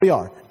We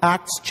are.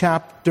 Acts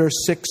chapter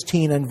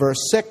 16 and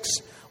verse 6.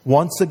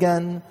 Once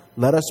again,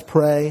 let us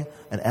pray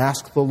and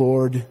ask the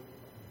Lord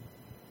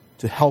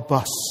to help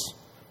us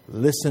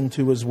listen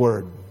to His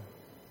word.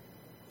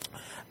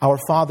 Our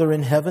Father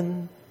in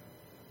heaven,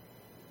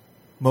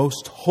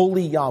 most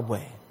holy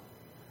Yahweh,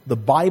 the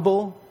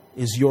Bible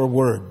is your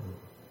word.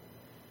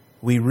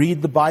 We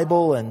read the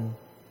Bible, and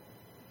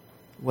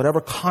whatever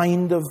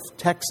kind of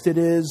text it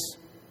is,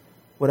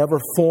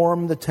 whatever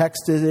form the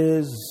text it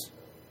is,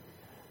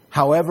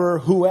 however,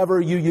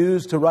 whoever you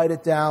use to write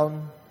it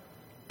down,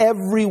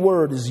 every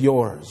word is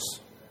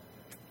yours.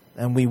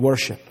 And we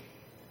worship.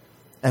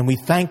 And we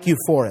thank you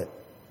for it.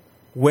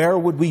 Where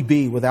would we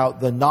be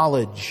without the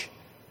knowledge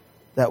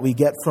that we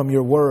get from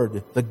your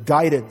word, the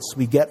guidance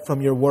we get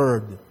from your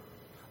word,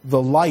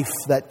 the life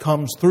that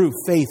comes through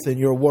faith in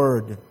your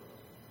word?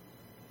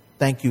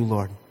 Thank you,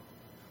 Lord.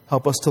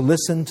 Help us to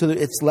listen to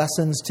its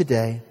lessons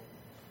today,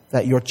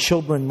 that your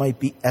children might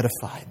be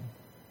edified,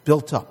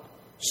 built up,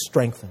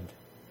 strengthened.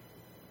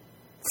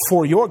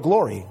 For your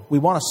glory, we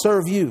want to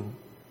serve you.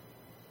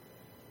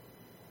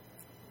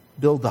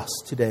 Build us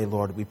today,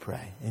 Lord, we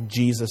pray. In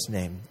Jesus'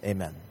 name,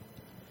 amen.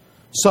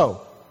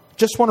 So,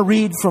 just want to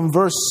read from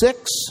verse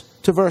 6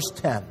 to verse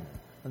 10.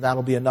 And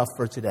that'll be enough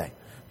for today.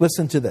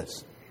 Listen to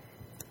this.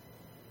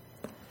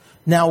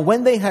 Now,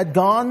 when they had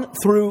gone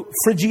through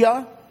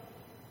Phrygia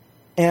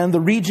and the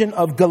region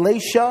of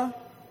Galatia,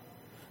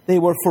 they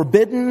were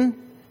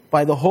forbidden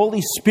by the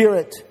Holy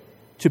Spirit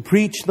to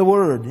preach the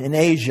word in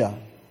Asia.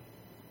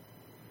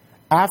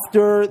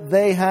 After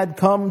they had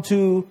come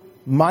to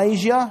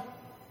Mysia,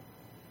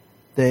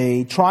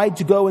 they tried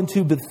to go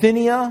into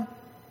Bithynia,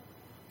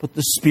 but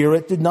the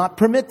Spirit did not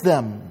permit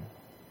them.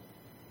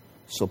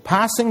 So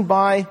passing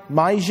by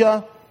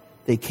Mysia,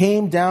 they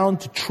came down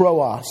to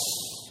Troas.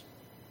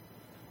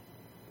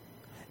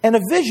 And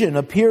a vision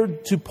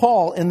appeared to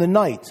Paul in the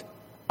night.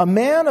 A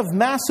man of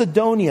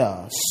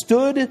Macedonia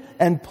stood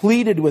and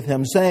pleaded with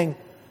him, saying,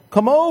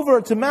 "Come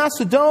over to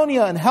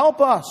Macedonia and help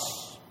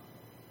us."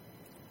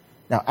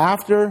 Now,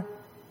 after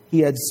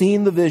he had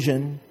seen the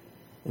vision,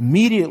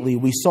 immediately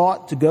we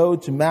sought to go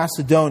to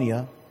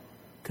Macedonia,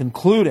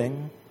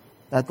 concluding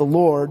that the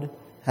Lord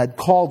had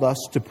called us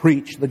to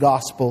preach the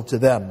gospel to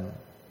them.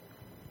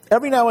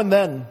 Every now and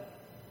then,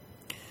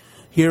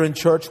 here in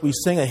church, we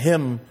sing a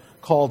hymn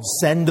called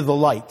 "Send the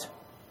Light."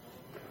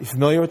 You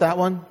familiar with that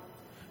one?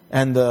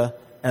 And the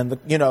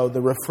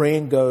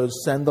refrain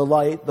goes, "Send the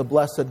light, the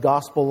blessed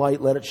gospel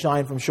light, let it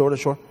shine from shore to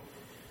shore."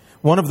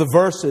 One of the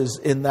verses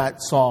in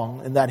that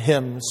song, in that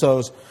hymn,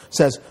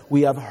 says,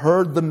 "We have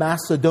heard the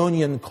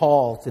Macedonian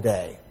call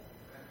today."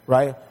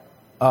 Right?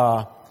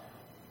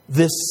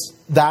 This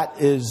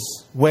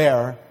is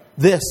where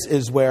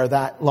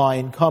that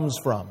line comes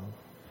from.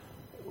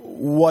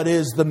 What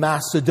is the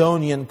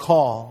Macedonian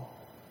call?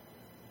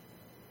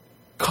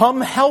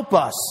 Come help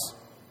us.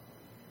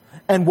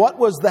 And what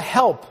was the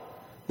help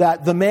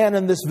that the man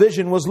in this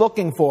vision was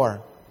looking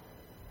for?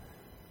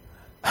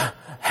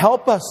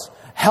 Help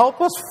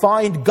us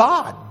find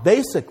God,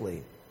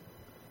 basically.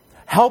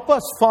 Help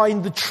us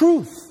find the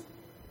truth.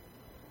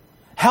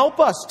 Help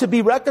us to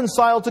be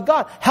reconciled to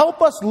God.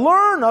 Help us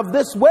learn of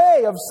this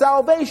way of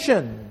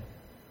salvation.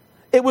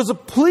 It was a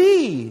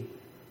plea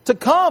to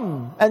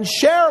come and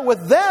share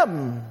with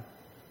them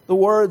the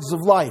words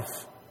of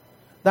life.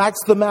 That's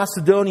the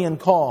Macedonian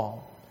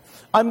call.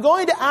 I'm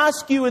going to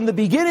ask you in the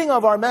beginning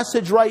of our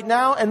message right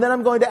now, and then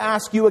I'm going to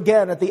ask you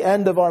again at the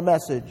end of our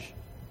message.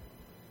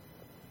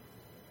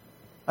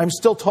 I'm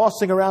still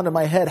tossing around in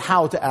my head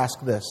how to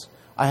ask this.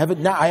 I have it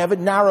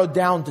narrowed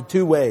down to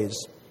two ways.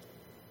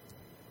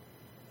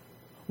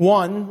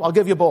 One, I'll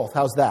give you both.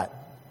 How's that?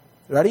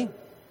 Ready?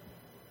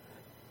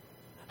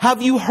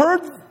 Have you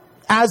heard,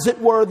 as it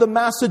were, the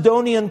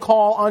Macedonian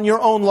call on your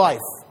own life?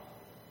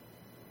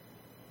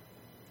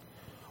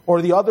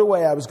 Or the other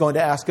way I was going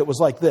to ask it was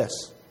like this.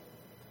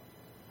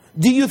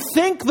 Do you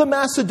think the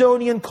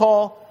Macedonian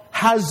call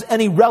has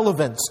any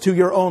relevance to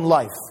your own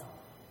life?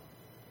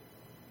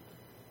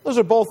 Those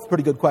are both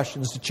pretty good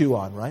questions to chew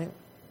on, right?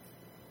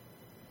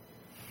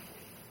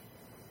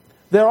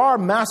 There are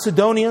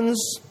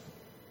Macedonians,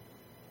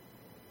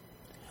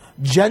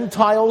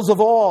 Gentiles of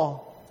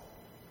all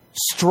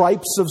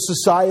stripes of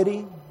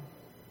society,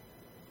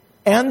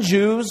 and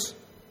Jews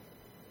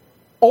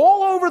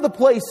all over the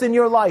place in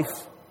your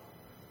life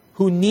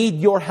who need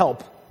your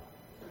help.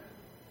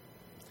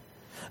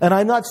 And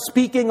I'm not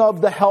speaking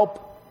of the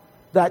help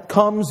that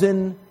comes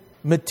in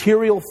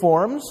material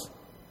forms,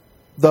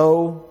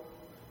 though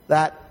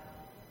that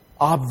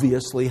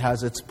obviously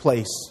has its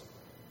place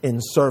in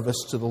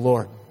service to the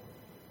Lord.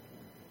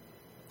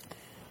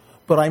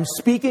 But I'm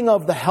speaking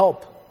of the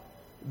help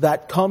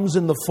that comes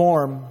in the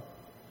form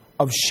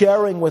of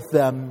sharing with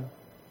them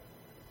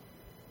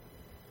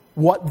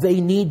what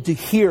they need to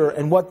hear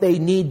and what they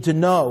need to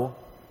know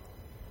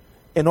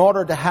in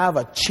order to have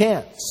a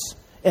chance,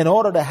 in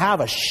order to have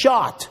a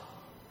shot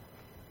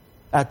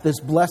at this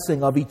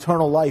blessing of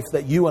eternal life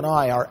that you and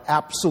I are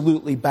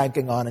absolutely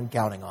banking on and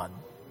counting on.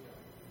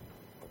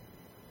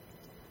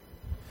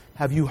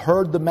 Have you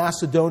heard the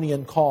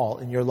Macedonian call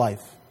in your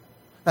life?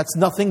 That's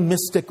nothing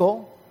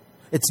mystical.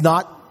 It's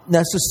not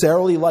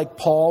necessarily like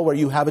Paul, where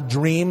you have a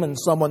dream and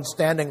someone's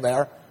standing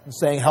there and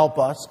saying, help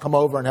us, come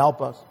over and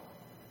help us.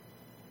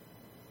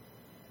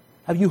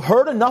 Have you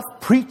heard enough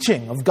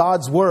preaching of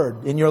God's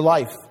Word in your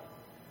life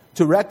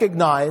to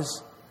recognize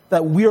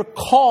that we're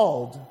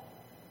called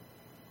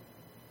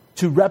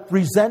to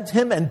represent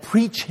Him and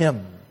preach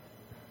Him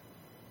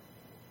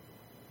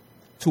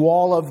to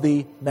all of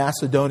the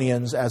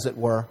Macedonians, as it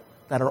were,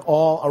 that are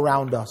all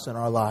around us in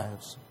our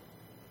lives?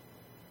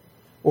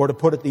 Or to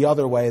put it the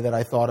other way that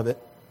I thought of it,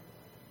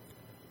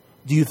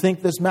 do you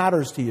think this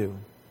matters to you?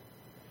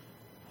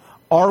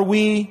 Are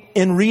we,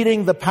 in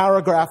reading the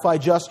paragraph I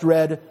just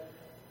read,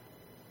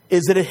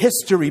 is it a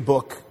history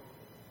book?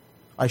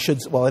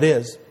 It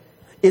is.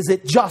 Is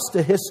it just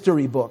a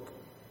history book?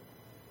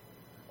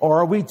 Or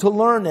are we to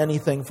learn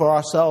anything for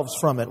ourselves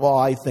from it? Well,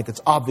 I think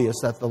it's obvious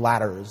that the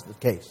latter is the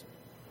case,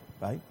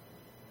 right?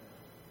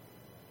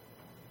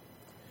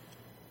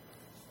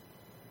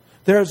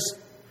 There's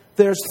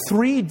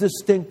three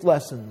distinct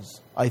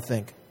lessons, I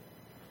think,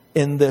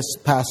 in this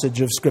passage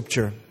of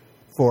Scripture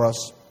for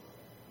us.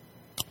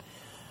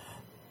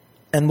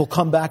 And we'll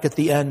come back at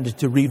the end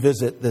to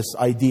revisit this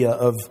idea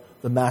of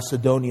the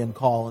Macedonian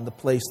call and the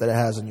place that it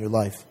has in your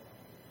life.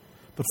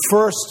 But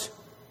first,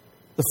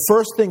 the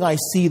first thing I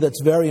see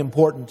that's very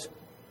important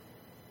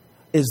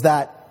is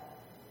that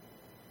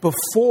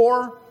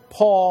before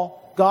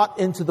Paul got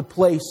into the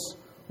place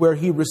where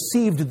he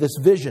received this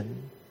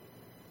vision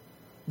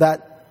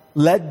that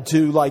led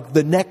to like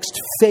the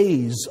next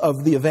phase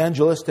of the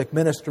evangelistic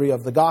ministry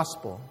of the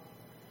gospel,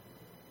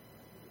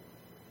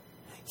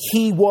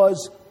 he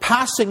was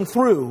passing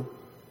through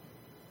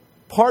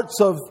parts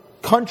of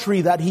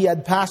country that he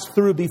had passed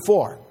through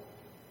before.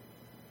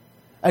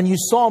 And you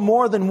saw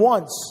more than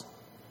once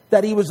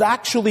that he was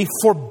actually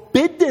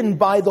forbidden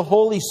by the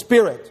Holy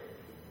Spirit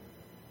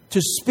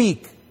to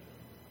speak.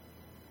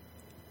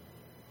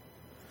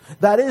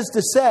 That is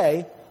to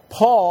say,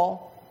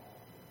 Paul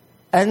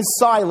and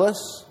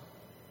Silas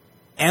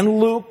and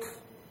Luke,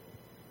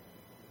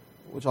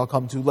 which I'll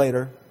come to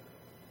later,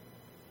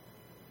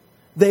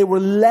 they were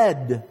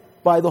led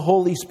by the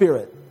Holy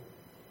Spirit.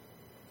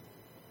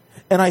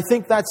 And I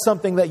think that's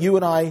something that you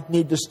and I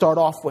need to start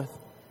off with.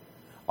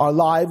 Our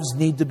lives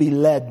need to be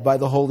led by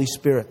the Holy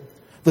Spirit.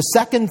 The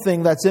second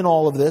thing that's in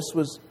all of this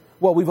was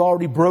what we've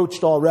already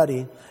broached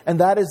already, and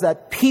that is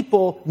that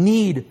people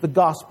need the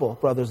gospel,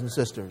 brothers and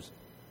sisters.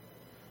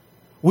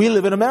 We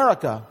live in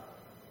America.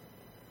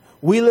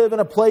 We live in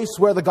a place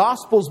where the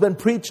gospel's been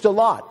preached a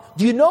lot.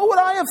 Do you know what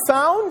I have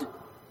found?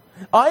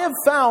 I have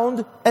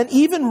found, and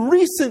even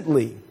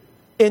recently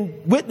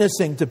in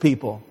witnessing to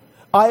people,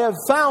 I have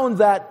found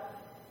that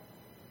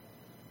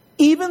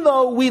even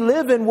though we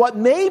live in what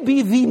may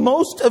be the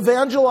most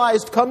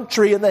evangelized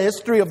country in the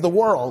history of the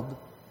world,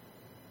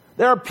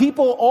 there are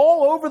people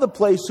all over the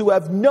place who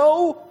have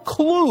no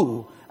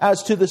clue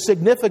as to the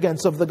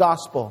significance of the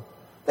gospel.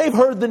 They've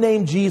heard the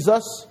name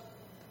Jesus.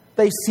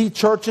 They see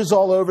churches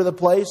all over the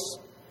place.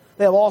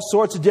 They have all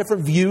sorts of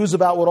different views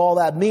about what all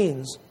that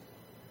means.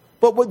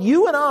 But what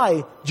you and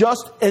I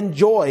just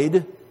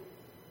enjoyed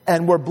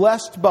and were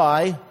blessed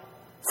by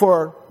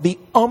for the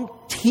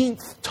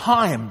umpteenth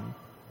time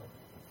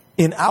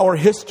in our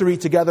history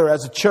together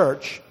as a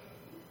church,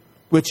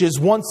 which is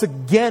once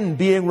again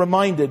being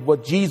reminded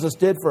what Jesus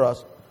did for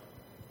us.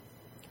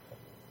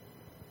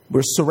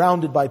 We're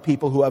surrounded by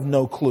people who have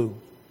no clue.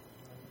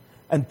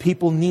 And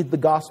people need the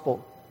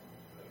gospel.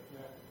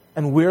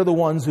 And we're the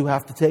ones who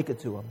have to take it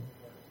to them.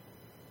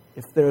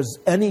 If there's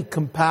any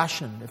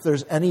compassion, if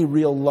there's any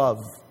real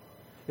love,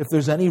 if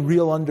there's any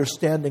real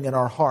understanding in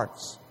our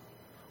hearts,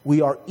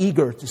 we are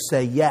eager to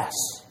say yes.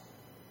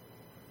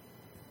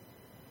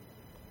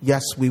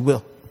 Yes, we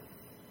will.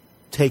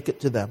 Take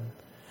it to them.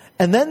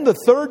 And then the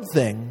third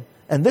thing,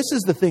 and this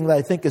is the thing that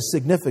I think is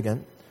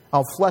significant.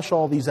 I'll flesh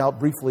all these out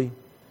briefly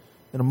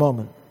in a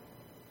moment.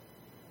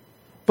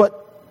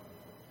 But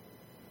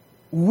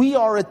we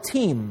are a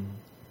team.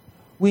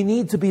 We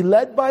need to be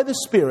led by the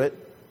Spirit.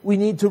 We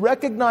need to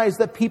recognize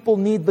that people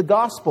need the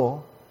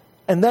gospel.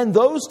 And then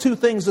those two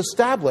things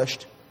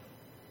established,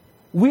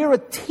 we're a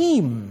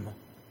team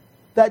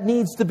that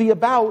needs to be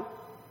about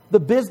the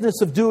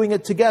business of doing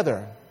it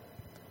together.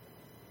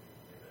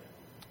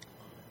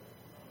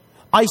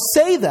 I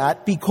say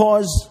that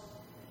because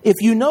if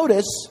you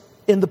notice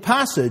in the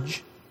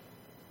passage,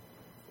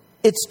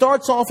 it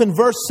starts off in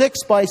verse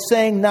 6 by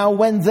saying, now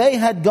when they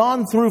had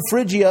gone through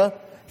Phrygia,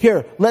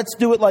 here, let's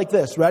do it like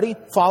this. Ready?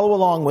 Follow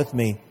along with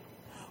me.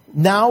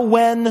 Now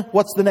when,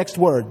 what's the next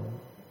word?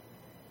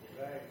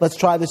 Let's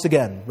try this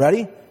again.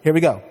 Ready? Here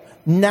we go.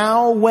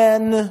 Now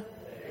when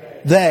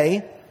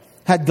they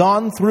had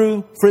gone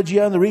through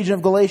Phrygia and the region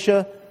of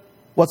Galatia,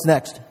 what's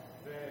next?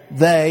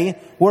 They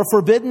were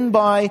forbidden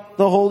by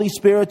the Holy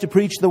Spirit to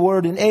preach the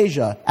word in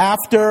Asia.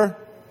 After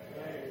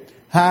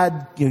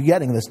you're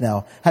getting this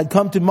now, had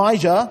come to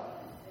Mysia.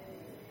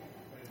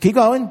 Keep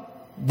going.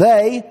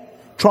 They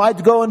tried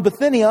to go in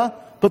Bithynia,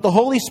 but the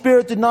Holy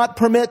Spirit did not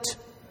permit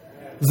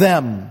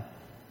them.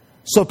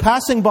 So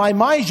passing by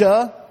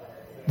Mysia,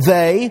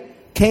 they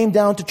came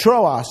down to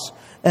Troas.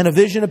 And a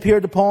vision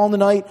appeared to Paul in the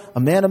night. A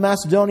man of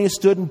Macedonia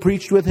stood and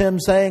pleaded with him,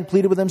 saying,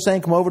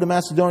 come over to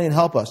Macedonia and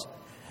help us.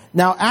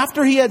 Now,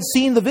 after he had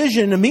seen the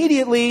vision,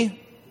 immediately...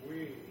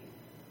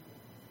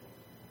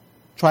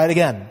 Try it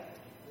again.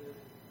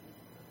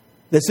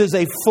 This is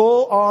a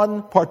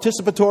full-on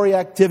participatory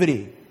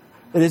activity.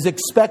 It is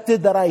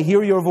expected that I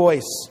hear your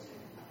voice,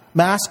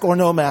 mask or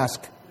no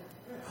mask.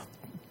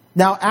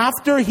 Now,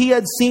 after he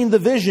had seen the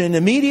vision,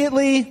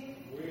 immediately...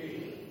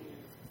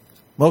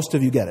 Most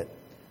of you get it.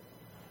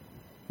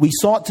 We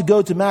sought to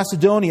go to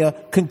Macedonia,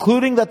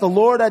 concluding that the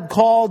Lord had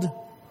called...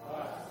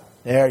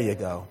 There you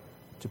go.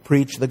 To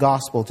preach the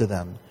gospel to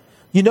them.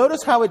 You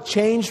notice how it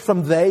changed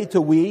from they to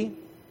we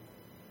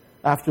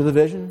after the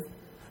vision?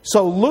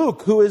 So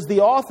Luke, who is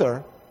the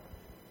author,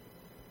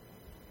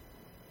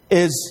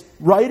 is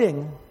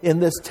writing in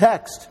this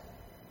text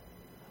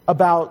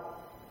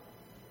about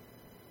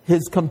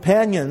his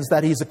companions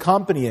that he's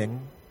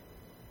accompanying.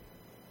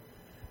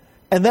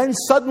 And then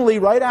suddenly,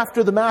 right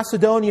after the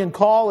Macedonian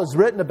call is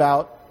written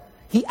about,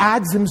 he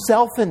adds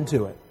himself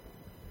into it.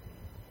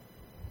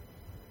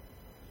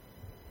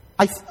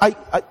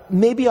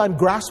 Maybe I'm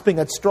grasping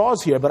at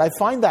straws here, but I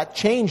find that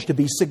change to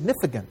be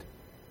significant.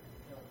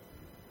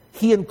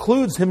 He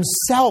includes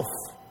himself.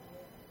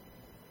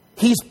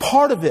 He's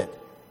part of it.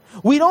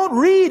 We don't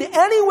read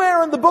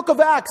anywhere in the book of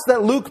Acts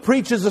that Luke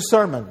preaches a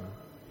sermon.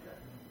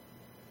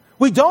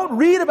 We don't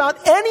read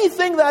about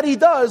anything that he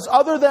does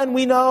other than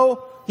we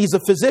know he's a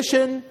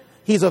physician,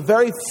 he's a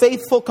very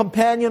faithful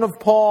companion of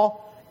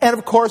Paul, and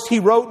of course he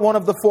wrote one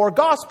of the 4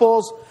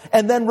 Gospels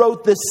and then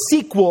wrote this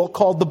sequel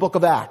called the book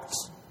of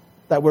Acts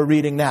that we're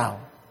reading now.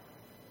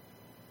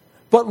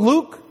 But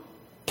Luke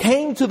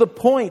came to the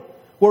point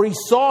where he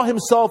saw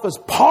himself as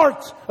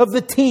part of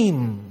the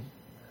team.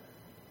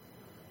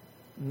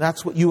 And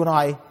that's what you and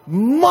I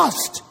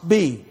must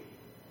be.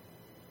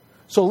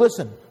 So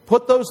listen,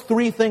 put those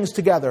 3 things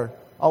together.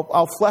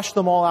 I'll flesh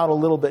them all out a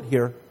little bit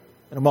here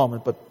in a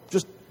moment, but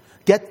just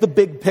get the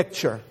big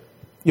picture.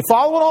 You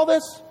following all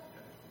this?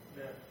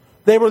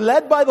 They were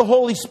led by the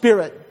Holy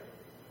Spirit.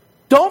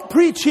 Don't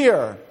preach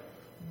here.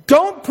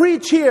 Don't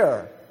preach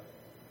here.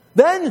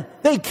 Then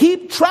they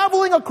keep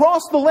traveling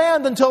across the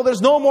land until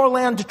there's no more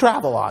land to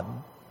travel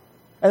on.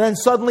 And then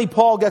suddenly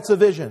Paul gets a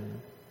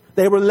vision.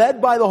 They were led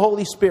by the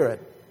Holy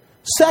Spirit.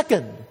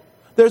 Second,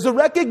 there's a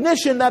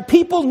recognition that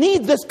people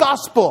need this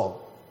gospel.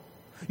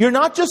 You're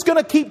not just going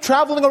to keep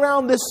traveling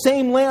around this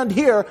same land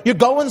here. You're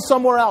going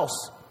somewhere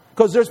else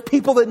because there's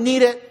people that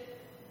need it.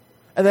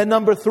 And then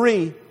number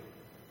 3,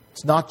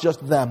 it's not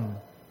just them.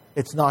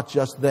 It's not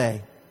just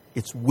they.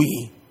 It's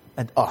we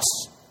and us.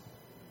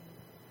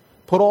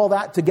 Put all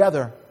that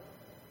together.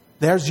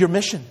 There's your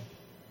mission.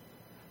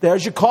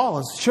 There's your call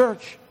as a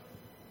church.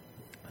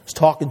 I was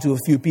talking to a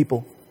few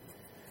people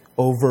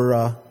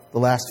over the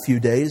last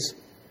few days.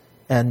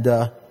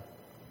 And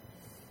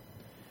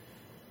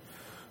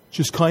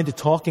just kind of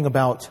talking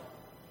about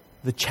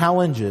the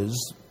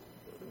challenges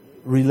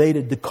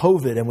related to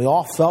COVID. And we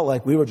all felt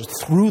like we were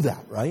just through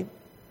that, right?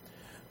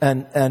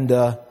 And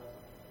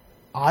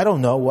I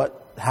don't know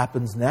what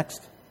happens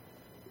next.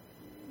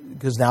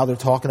 Because now they're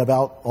talking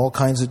about all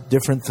kinds of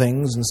different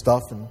things and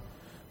stuff. And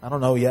I don't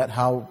know yet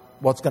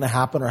what's going to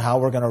happen or how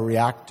we're going to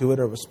react to it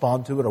or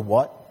respond to it or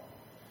what.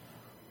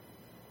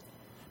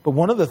 But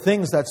one of the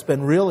things that's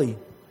been really,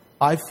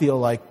 I feel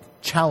like,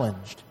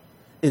 challenged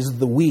is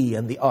the we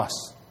and the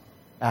us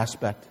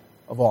aspect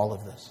of all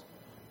of this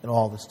and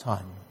all this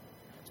time.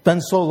 It's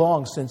been so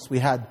long since we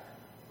had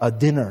a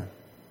dinner.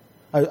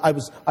 I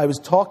was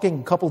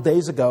talking a couple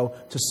days ago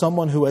to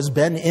someone who has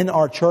been in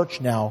our church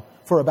now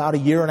for about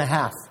 1.5 years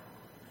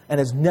and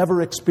has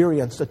never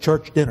experienced a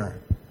church dinner.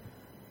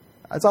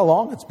 That's how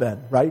long it's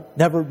been, right?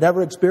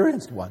 Never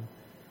experienced one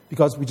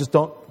because we just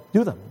don't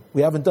do them.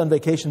 We haven't done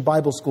Vacation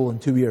Bible School in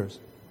 2 years.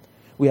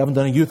 We haven't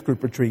done a youth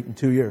group retreat in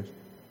 2 years.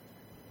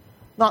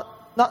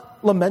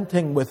 Not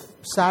lamenting with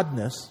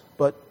sadness,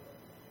 but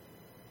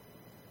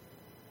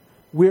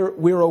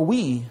we're a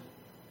we.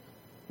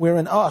 We're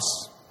an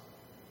us.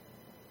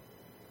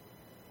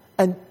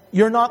 And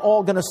you're not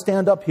all going to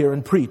stand up here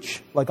and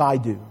preach like I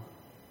do.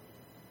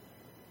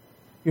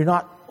 You're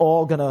not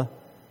all going to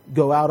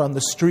go out on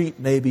the street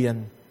maybe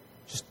and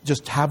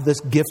just have this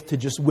gift to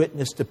just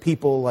witness to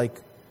people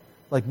like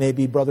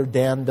maybe Brother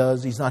Dan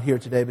does. He's not here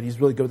today, but he's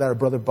really good with that. Or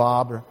Brother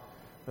Bob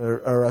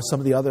or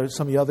some of the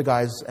other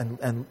guys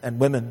and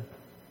women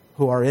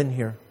who are in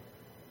here.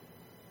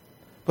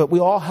 But we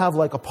all have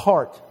like a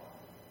part.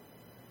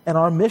 And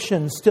our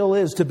mission still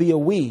is to be a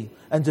we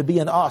and to be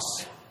an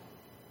us.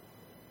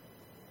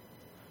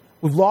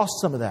 We've lost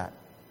some of that.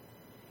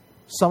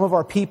 Some of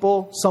our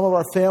people, some of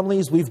our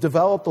families, we've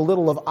developed a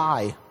little of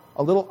I,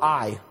 a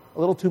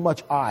little too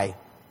much I.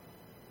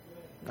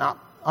 Now,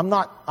 I'm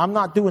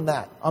not doing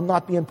that.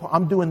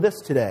 I'm doing this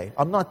today.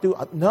 I'm not.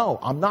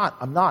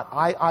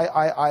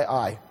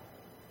 I.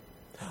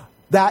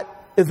 That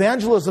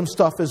evangelism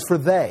stuff is for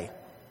they.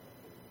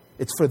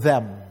 It's for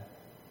them.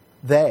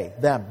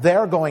 Them.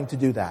 They're going to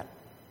do that.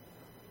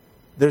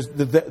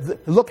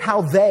 Look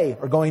how they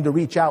are going to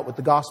reach out with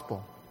the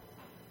gospel.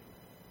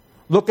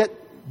 Look at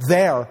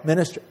their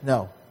ministry.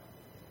 No,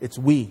 it's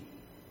we.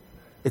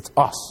 It's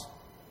us.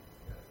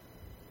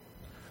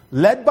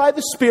 Led by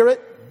the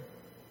Spirit,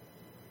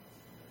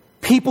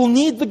 people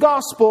need the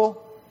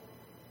gospel,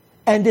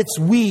 and it's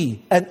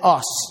we and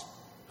us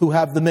who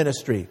have the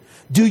ministry.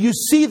 Do you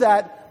see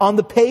that on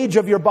the page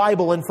of your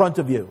Bible in front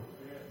of you?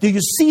 Do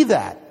you see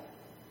that?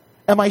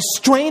 Am I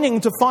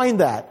straining to find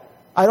that?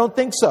 I don't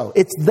think so.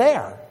 It's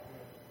there.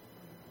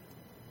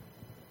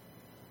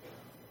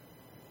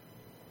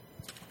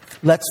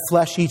 Let's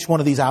flesh each one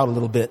of these out a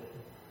little bit.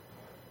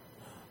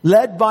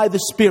 Led by the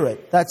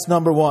Spirit. That's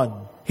number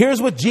one.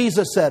 Here's what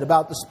Jesus said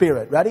about the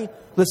Spirit. Ready?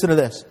 Listen to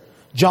this.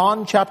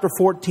 John chapter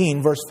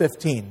 14, verse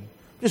 15.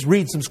 Just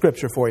read some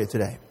scripture for you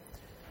today.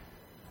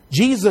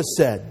 Jesus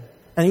said,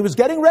 and he was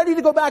getting ready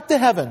to go back to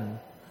heaven.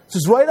 This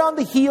is right on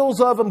the heels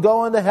of, I'm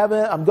going to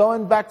heaven. I'm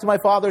going back to my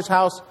Father's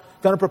house.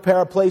 Going to prepare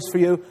a place for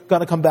you.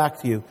 Going to come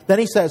back to you. Then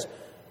he says,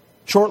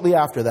 shortly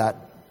after that,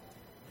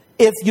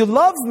 if you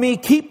love me,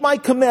 keep my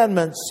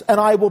commandments, and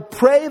I will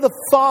pray the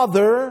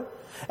Father,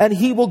 and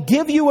he will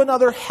give you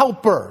another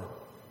helper,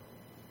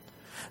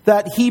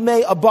 that he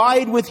may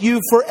abide with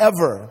you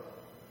forever.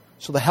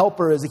 So the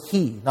helper is a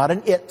he, not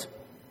an it.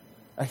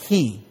 A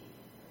he.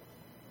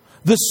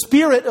 The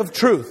Spirit of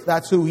truth,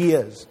 that's who he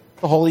is.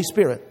 The Holy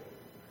Spirit.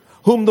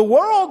 Whom the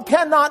world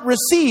cannot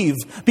receive,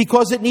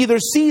 because it neither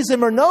sees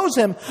him or knows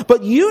him,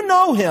 but you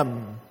know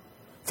him,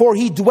 for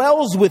he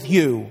dwells with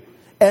you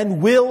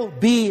and will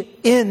be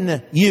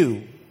in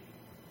you.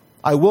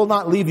 I will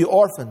not leave you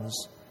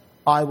orphans.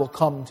 I will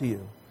come to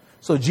you.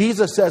 So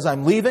Jesus says,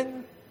 I'm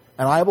leaving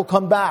and I will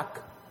come back.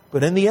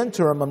 But in the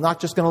interim, I'm not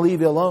just going to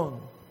leave you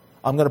alone.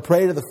 I'm going to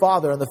pray to the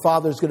Father, and the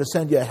Father is going to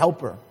send you a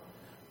helper.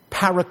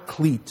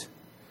 Paraclete.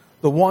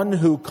 The one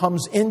who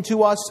comes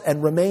into us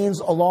and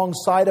remains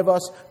alongside of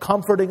us,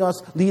 comforting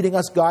us, leading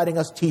us, guiding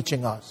us,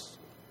 teaching us.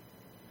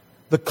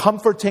 The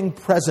comforting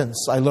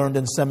presence, I learned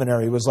in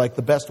seminary, was like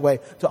the best way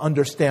to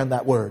understand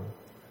that word.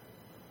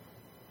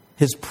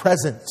 His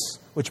presence,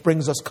 which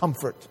brings us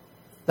comfort.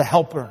 The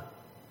helper.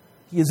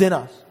 He is in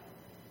us.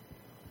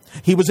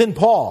 He was in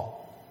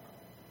Paul,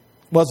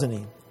 wasn't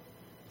he?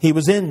 He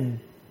was in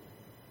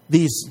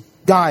these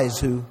guys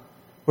who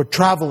were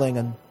traveling.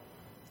 And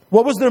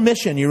what was their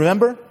mission? You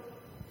remember?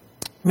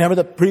 Remember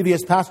the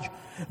previous passage?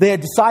 They had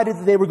decided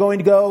that they were going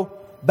to go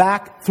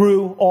back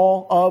through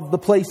all of the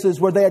places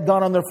where they had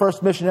gone on their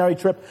first missionary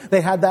trip.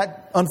 They had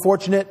that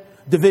unfortunate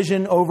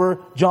division over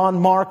John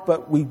Mark,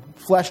 but we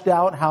fleshed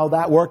out how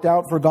that worked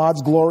out for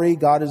God's glory.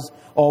 God is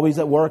always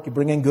at work. You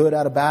bring in good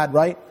out of bad,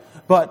 right?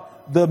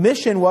 But the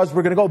mission was,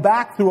 we're going to go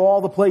back through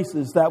all the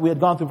places that we had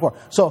gone through before.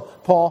 So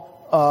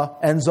Paul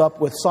ends up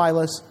with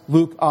Silas,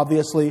 Luke,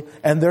 obviously,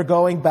 and they're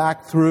going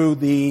back through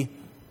the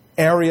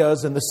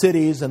areas and the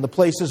cities and the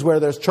places where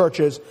there's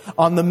churches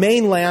on the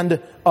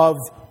mainland of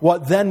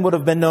what then would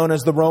have been known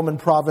as the Roman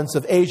province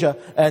of Asia,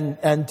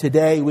 and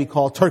today we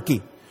call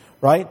Turkey,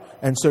 right?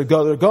 And so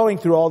they're going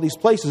through all these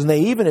places, and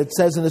they even, it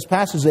says in this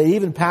passage, they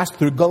even passed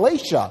through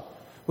Galatia,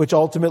 which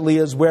ultimately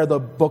is where the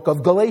book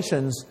of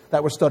Galatians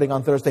that we're studying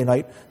on Thursday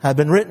night had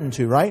been written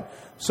to, right?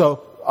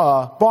 So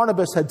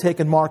Barnabas had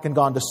taken Mark and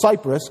gone to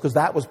Cyprus, because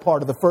that was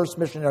part of the first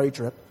missionary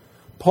trip.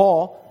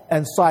 Paul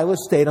and Silas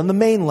stayed on the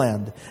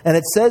mainland. And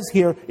it says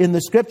here in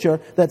the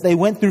scripture that they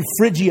went through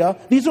Phrygia.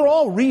 These are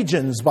all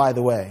regions, by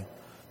the way.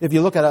 If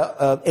you look at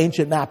an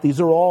ancient map,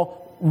 these are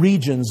all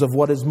regions of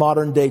what is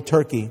modern-day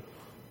Turkey.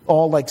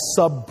 All like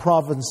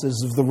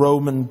sub-provinces of the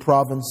Roman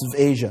province of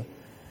Asia.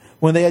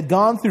 When they had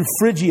gone through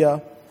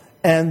Phrygia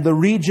and the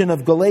region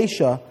of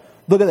Galatia,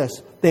 look at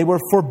this. They were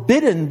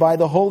forbidden by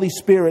the Holy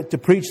Spirit to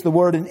preach the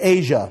word in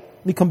Asia.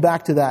 Let me come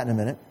back to that in a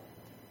minute.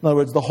 In other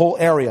words, the whole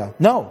area.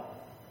 No.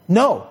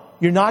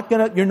 You're not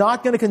going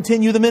to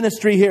continue the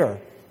ministry here.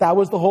 That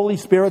was the Holy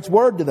Spirit's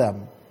word to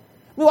them.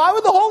 Why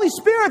would the Holy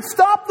Spirit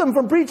stop them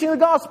from preaching the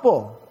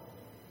gospel?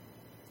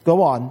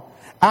 Go on.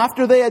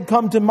 After they had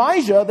come to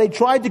Mysia, they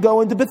tried to go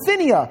into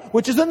Bithynia,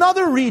 which is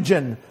another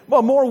region,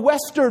 a more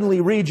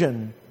westernly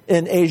region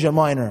in Asia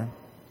Minor.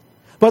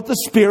 But the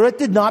Spirit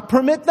did not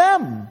permit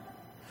them.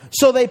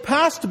 So they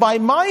passed by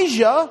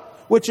Mysia,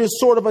 which is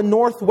sort of a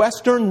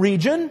northwestern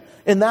region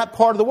in that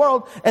part of the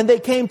world, and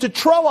they came to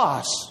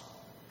Troas.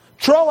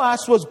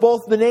 Troas was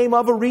both the name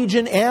of a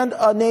region and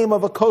a name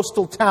of a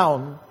coastal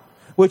town,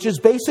 which is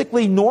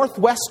basically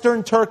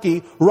northwestern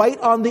Turkey, right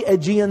on the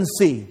Aegean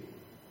Sea.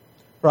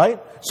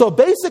 Right? So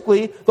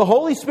basically, the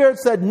Holy Spirit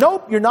said,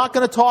 nope, you're not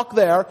going to talk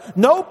there.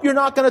 Nope, you're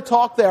not going to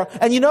talk there.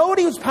 And you know what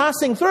he was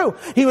passing through?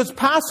 He was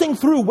passing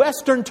through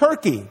western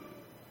Turkey.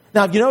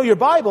 Now, if you know your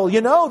Bible,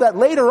 you know that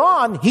later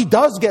on, he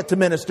does get to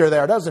minister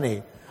there, doesn't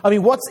he? I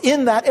mean, what's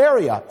in that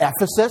area?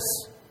 Ephesus,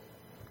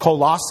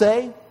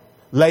 Colossae,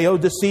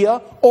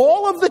 Laodicea,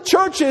 all of the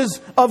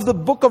churches of the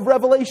book of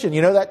Revelation.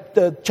 You know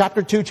that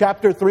chapter 2,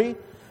 chapter 3,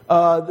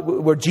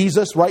 where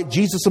Jesus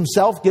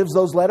himself gives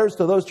those letters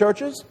to those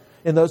churches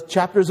in those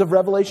chapters of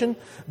Revelation.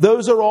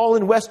 Those are all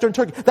in western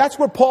Turkey. That's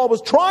where Paul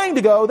was trying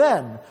to go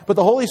then. But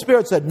the Holy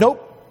Spirit said,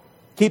 nope,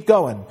 keep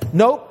going.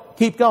 Nope,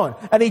 keep going.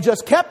 And he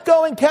just kept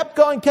going,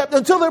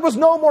 until there was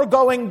no more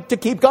going to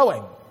keep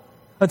going.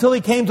 Until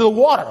he came to the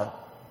water.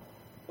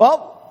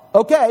 Well,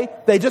 okay,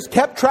 they just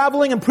kept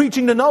traveling and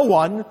preaching to no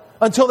one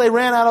until they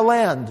ran out of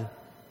land.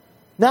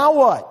 Now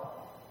what?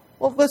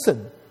 Well,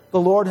 listen, the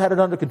Lord had it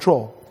under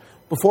control.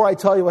 Before I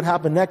tell you what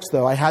happened next,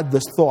 though, I had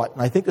this thought,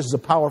 and I think this is a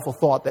powerful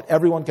thought that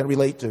everyone can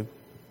relate to.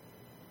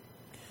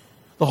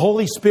 The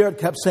Holy Spirit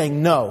kept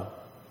saying, no.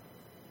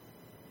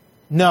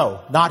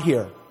 No, not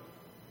here.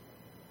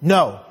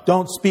 No,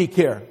 don't speak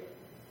here.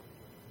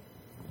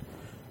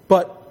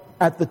 But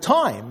at the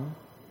time,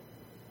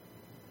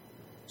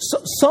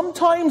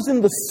 sometimes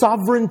in the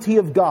sovereignty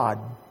of God,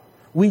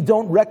 we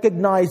don't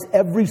recognize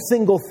every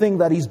single thing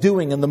that He's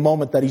doing in the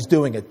moment that He's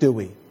doing it, do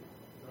we?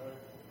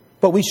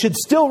 But we should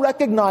still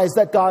recognize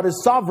that God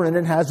is sovereign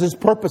and has His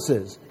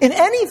purposes. In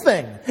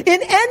anything. In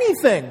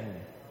anything.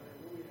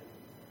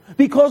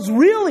 Because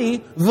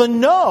really, the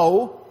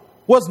no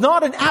was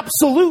not an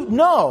absolute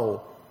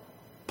no.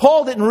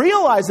 Paul didn't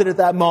realize it at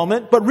that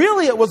moment, but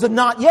really it was a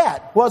not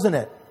yet, wasn't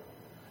it?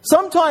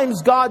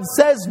 Sometimes God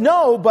says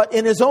no, but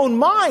in His own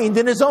mind,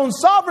 in His own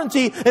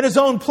sovereignty, in His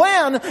own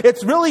plan,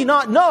 it's really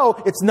not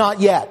no, it's not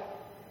yet.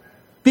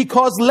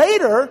 Because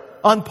later,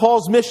 on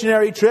Paul's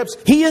missionary trips,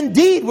 he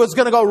indeed was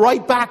going to go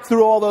right back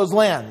through all those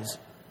lands.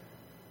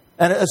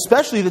 And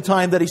especially the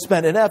time that he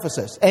spent in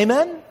Ephesus.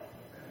 Amen?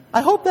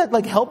 I hope that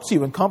helps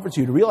you and comforts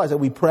you to realize that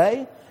we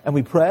pray, and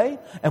we pray,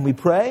 and we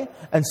pray,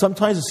 and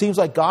sometimes it seems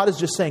like God is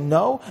just saying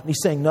no, and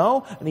He's saying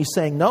no, and He's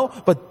saying no,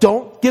 but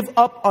don't give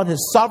up on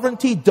His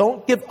sovereignty,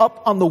 don't give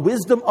up on the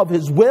wisdom of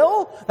His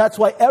will. That's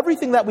why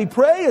everything that we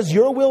pray is,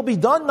 your will be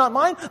done, not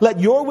mine. Let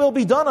your will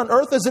be done on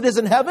earth as it is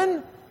in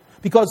heaven.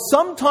 Because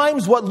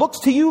sometimes what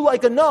looks to you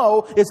like a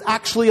no is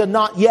actually a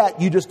not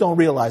yet. You just don't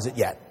realize it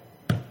yet.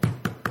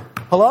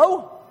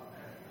 Hello?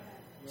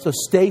 So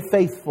stay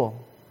faithful.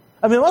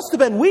 I mean, it must have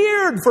been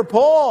weird for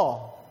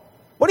Paul.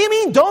 What do you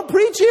mean? Don't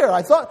preach here.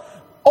 I thought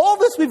all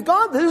this we've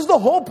got, this is the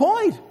whole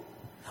point.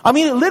 I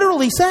mean, it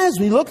literally says,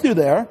 when you look through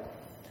there,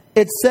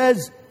 it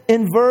says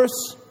in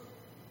verse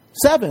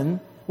 7,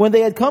 when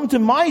they had come to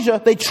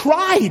Mysia, they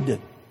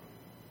tried.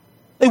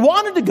 They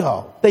wanted to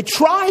go. They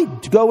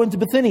tried to go into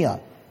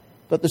Bithynia.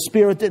 But the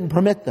Spirit didn't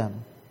permit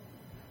them.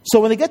 So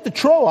when they get to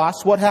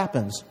Troas, what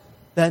happens?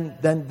 Then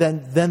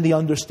the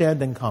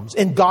understanding comes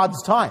in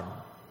God's time.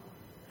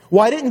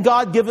 Why didn't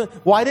God give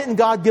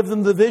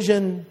them the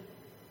vision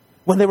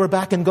when they were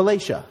back in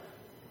Galatia?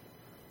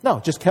 No,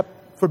 just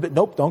kept forbid.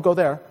 Nope, don't go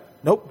there.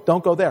 Nope,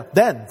 don't go there.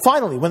 Then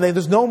finally, when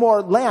there's no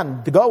more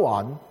land to go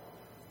on,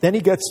 then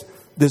he gets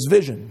this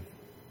vision.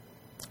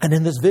 And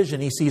in this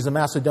vision, he sees a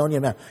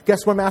Macedonian man.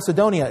 Guess where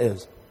Macedonia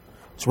is?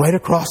 It's right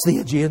across the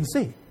Aegean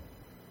Sea.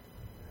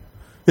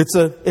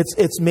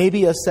 It's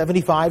maybe a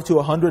 75 to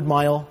 100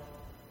 mile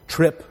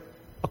trip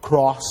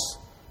across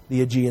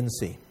the Aegean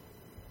Sea.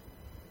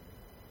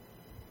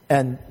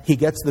 And he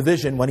gets the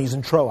vision when he's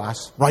in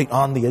Troas, right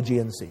on the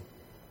Aegean Sea.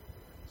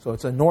 So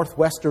it's a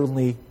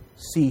northwesterly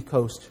sea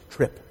coast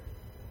trip.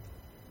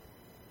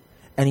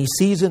 And he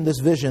sees in this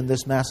vision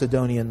this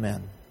Macedonian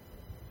man.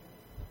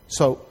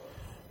 So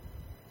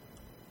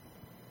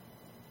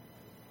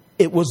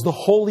it was the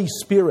Holy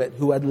Spirit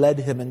who had led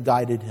him and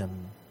guided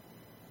him.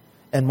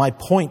 And my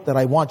point that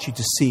I want you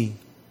to see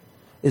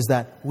is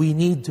that we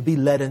need to be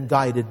led and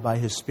guided by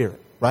His Spirit,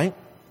 right?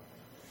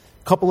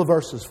 A couple of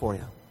verses for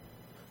you.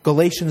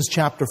 Galatians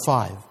chapter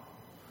 5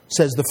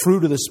 says the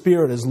fruit of the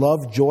Spirit is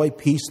love, joy,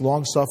 peace,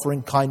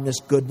 long-suffering, kindness,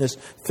 goodness,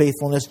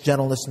 faithfulness,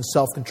 gentleness, and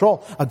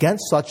self-control.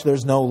 Against such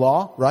there's no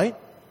law, right?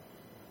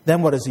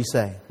 Then what does he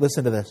say?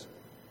 Listen to this.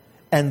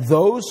 And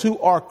those who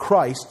are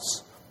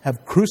Christ's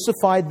have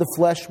crucified the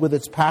flesh with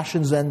its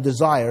passions and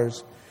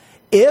desires.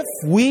 If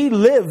we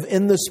live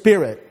in the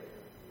Spirit,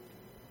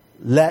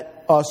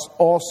 let us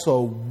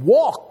also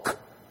walk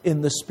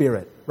in the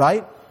Spirit,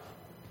 right?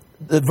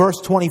 Verse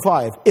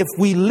 25, if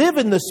we live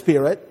in the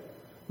Spirit,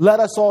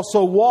 let us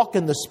also walk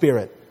in the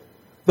Spirit.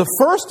 The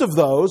first of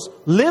those,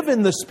 live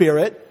in the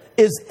Spirit,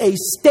 is a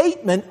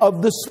statement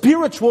of the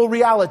spiritual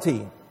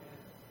reality.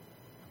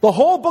 The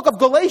whole book of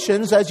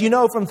Galatians, as you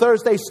know from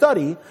Thursday's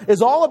study,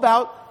 is all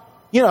about,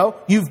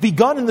 you've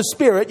begun in the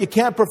Spirit, you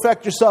can't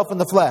perfect yourself in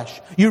the flesh.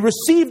 You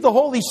received the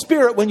Holy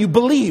Spirit when you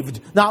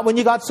believed, not when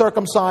you got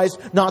circumcised,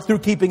 not through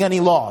keeping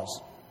any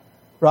laws.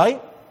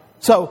 Right?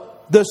 So,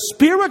 the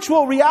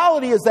spiritual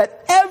reality is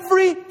that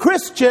every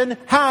Christian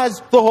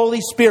has the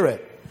Holy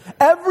Spirit.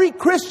 Every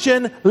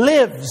Christian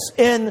lives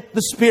in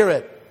the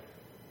Spirit.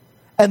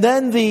 And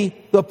then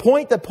the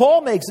point that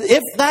Paul makes,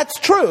 if that's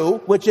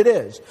true, which it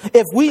is,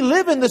 if we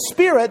live in the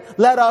Spirit,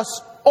 let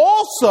us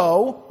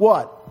also,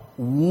 what?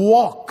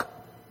 Walk.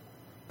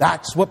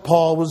 That's what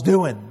Paul was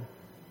doing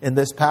in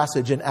this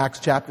passage in Acts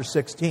chapter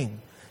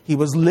 16. He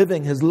was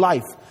living his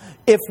life.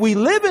 If we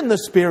live in the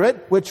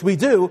Spirit, which we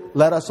do,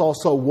 let us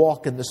also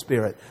walk in the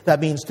Spirit. That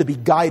means to be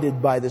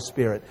guided by the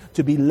Spirit,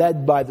 to be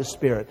led by the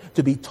Spirit,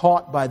 to be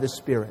taught by the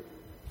Spirit.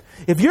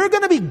 If you're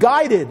going to be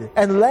guided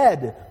and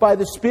led by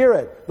the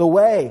Spirit the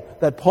way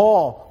that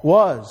Paul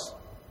was,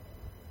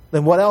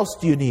 then what else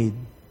do you need?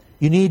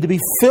 You need to be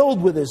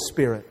filled with His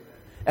Spirit.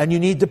 And you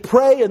need to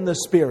pray in the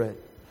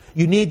Spirit.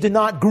 You need to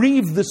not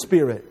grieve the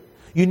Spirit.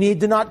 You need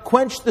to not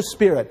quench the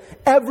Spirit.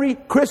 Every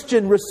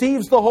Christian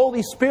receives the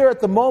Holy Spirit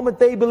the moment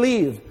they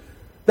believe.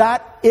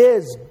 That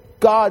is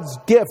God's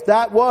gift.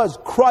 That was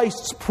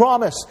Christ's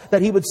promise,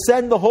 that He would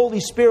send the Holy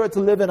Spirit to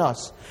live in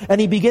us.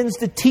 And He begins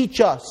to teach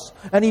us.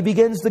 And He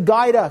begins to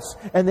guide us.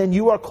 And then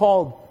you are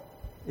called,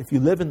 if you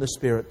live in the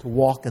Spirit, to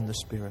walk in the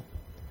Spirit.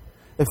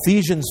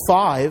 Ephesians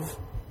 5,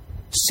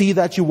 see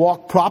that you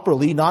walk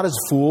properly, not as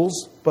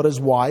fools, but as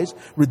wise,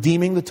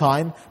 redeeming the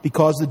time,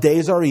 because the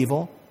days are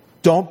evil.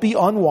 Don't be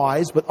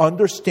unwise, but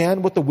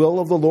understand what the will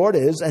of the Lord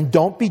is, and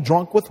don't be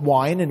drunk with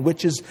wine, in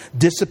which is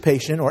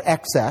dissipation or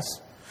excess,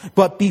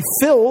 but be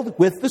filled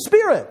with the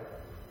Spirit.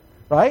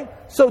 Right?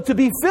 So to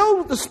be filled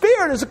with the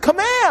Spirit is a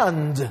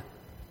command.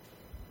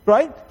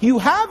 Right? You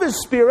have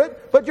His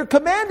Spirit, but you're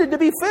commanded to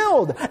be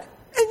filled.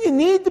 And you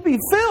need to be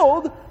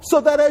filled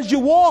so that as you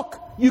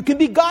walk, you can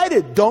be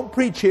guided. Don't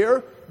preach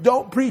here.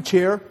 Don't preach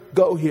here.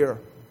 Go here.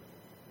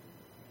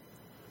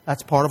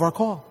 That's part of our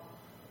call.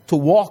 To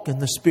walk in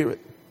the Spirit.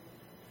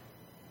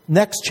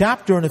 Next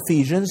chapter in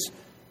Ephesians,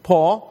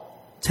 Paul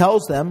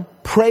tells them,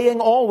 praying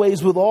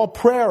always with all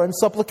prayer and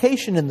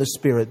supplication in the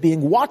Spirit,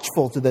 being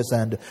watchful to this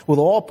end, with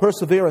all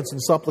perseverance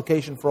and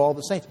supplication for all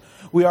the saints.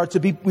 We are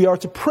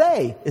to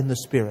pray in the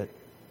Spirit.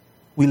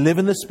 We live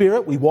in the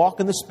Spirit, we walk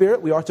in the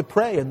Spirit, we are to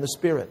pray in the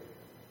Spirit.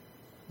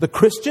 The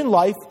Christian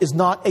life is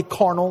not a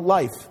carnal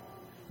life.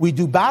 We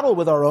do battle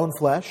with our own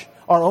flesh.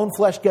 Our own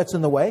flesh gets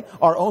in the way.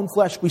 Our own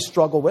flesh we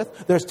struggle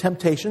with. There's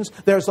temptations.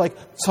 There's like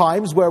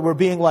times where we're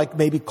being like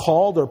maybe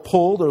called or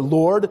pulled or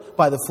lured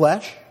by the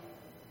flesh.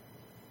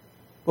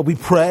 But we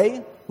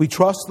pray. We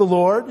trust the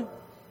Lord.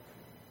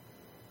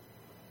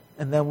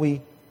 And then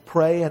we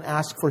pray and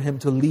ask for Him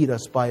to lead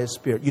us by His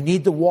Spirit. You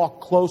need to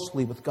walk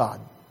closely with God.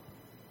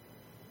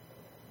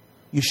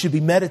 You should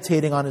be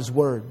meditating on His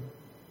Word.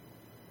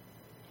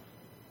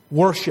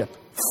 Worship,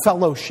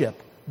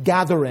 fellowship,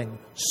 gathering,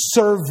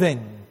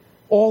 serving.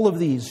 All of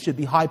these should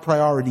be high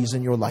priorities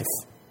in your life.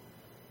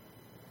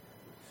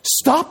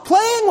 Stop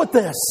playing with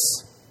this.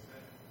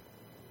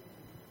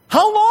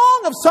 How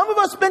long have some of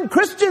us been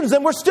Christians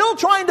and we're still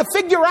trying to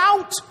figure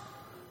out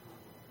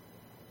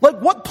like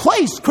what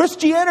place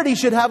Christianity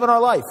should have in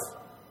our life?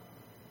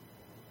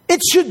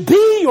 It should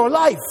be your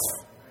life.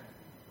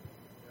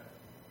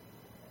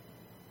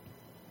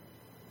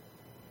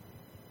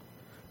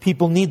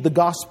 People need the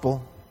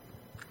gospel.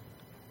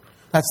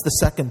 That's the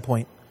second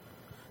point.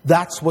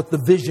 That's what the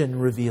vision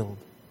revealed.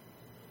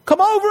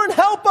 Come over and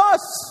help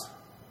us.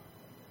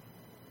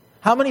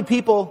 How many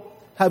people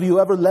have you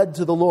ever led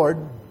to the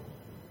Lord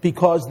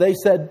because they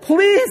said,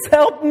 please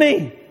help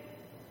me?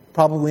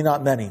 Probably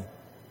not many.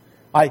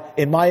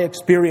 In my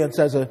experience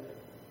as a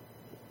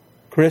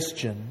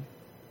Christian,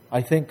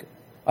 I think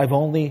I've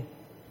only,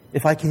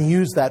 if I can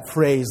use that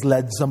phrase,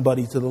 led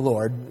somebody to the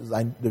Lord.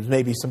 There's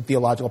maybe some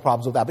theological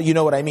problems with that, but you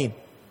know what I mean.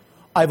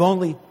 I've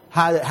only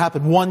had it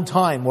happen one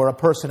time where a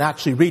person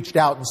actually reached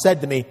out and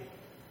said to me,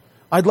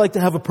 I'd like to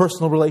have a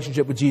personal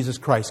relationship with Jesus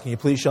Christ. Can you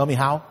please show me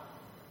how?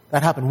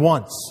 That happened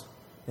once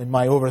in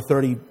my over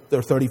 30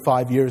 or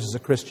 35 years as a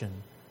Christian.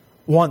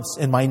 Once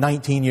in my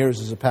 19 years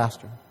as a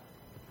pastor.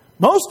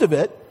 Most of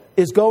it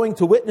is going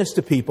to witness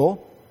to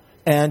people,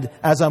 and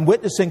as I'm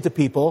witnessing to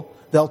people,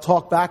 they'll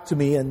talk back to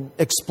me and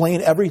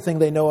explain everything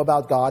they know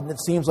about God, and it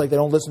seems like they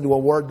don't listen to a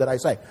word that I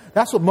say.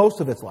 That's what most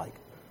of it's like.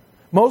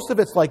 Most of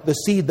it's like the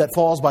seed that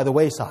falls by the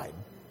wayside,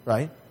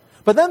 right?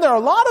 But then there are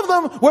a lot of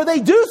them where they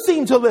do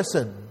seem to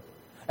listen.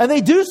 And they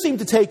do seem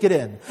to take it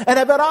in. And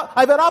I've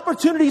had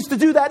opportunities to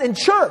do that in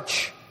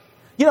church.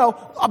 You know,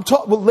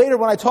 later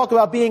when I talk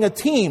about being a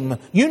team,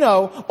 you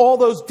know, all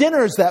those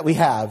dinners that we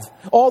have,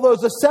 all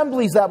those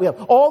assemblies that we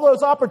have, all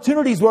those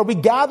opportunities where we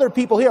gather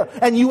people here,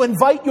 and you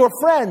invite your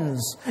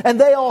friends, and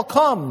they all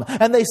come,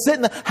 and they sit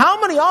in how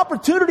many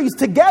opportunities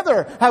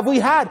together have we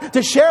had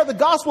to share the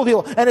gospel with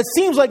people? And it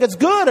seems like it's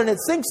good, and it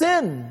sinks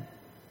in.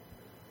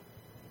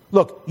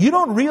 Look, you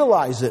don't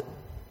realize it.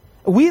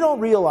 We don't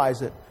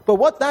realize it. But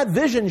what that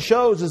vision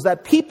shows is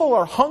that people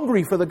are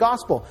hungry for the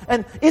gospel.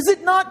 And is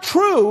it not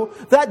true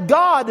that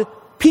God,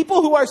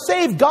 people who are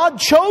saved, God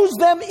chose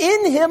them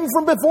in Him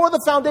from before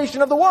the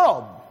foundation of the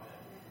world?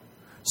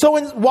 So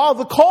while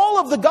the call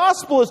of the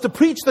gospel is to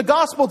preach the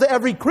gospel to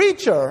every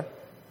creature,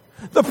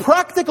 the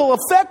practical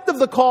effect of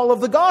the call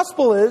of the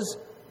gospel is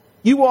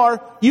you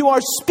are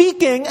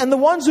speaking, and the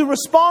ones who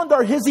respond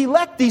are His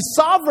elect. He's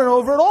sovereign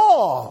over it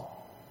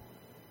all.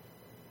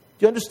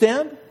 Do you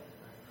understand?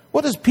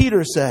 What does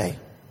Peter say?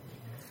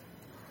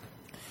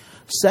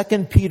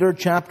 2 Peter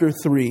chapter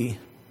 3.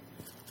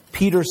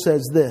 Peter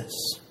says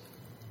this.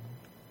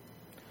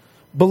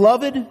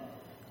 Beloved,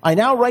 I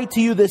now write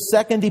to you this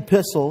second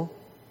epistle,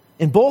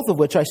 in both of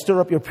which I stir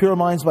up your pure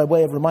minds by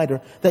way of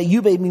reminder, that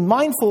you may be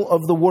mindful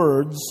of the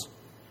words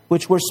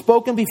which were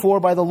spoken before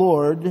by the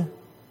Lord,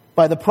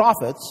 by the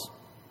prophets,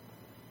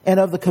 and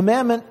of the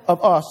commandment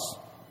of us,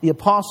 the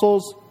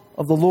apostles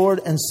of the Lord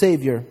and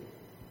Savior.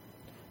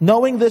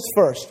 Knowing this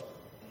first,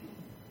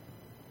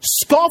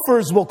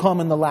 Scoffers will come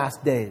in the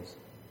last days,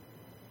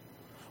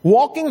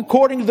 walking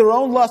according to their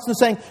own lusts and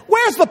saying,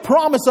 where's the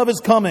promise of His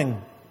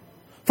coming?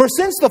 For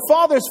since the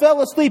fathers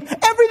fell asleep,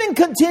 everything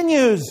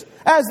continues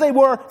as they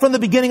were from the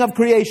beginning of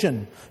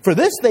creation. For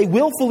this they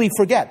willfully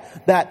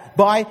forget that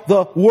by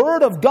the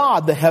word of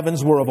God the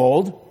heavens were of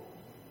old.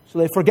 So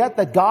they forget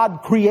that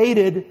God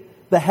created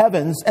the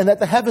heavens and that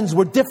the heavens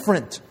were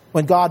different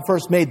when God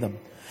first made them.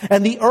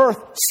 And the earth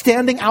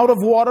standing out of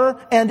water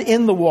and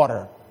in the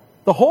water.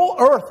 The whole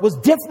earth was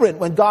different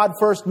when God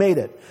first made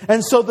it.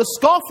 And so the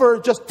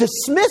scoffer just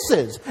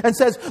dismisses and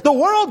says, the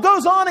world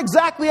goes on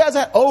exactly as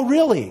it... Oh,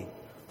 really?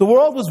 The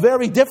world was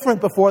very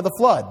different before the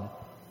flood.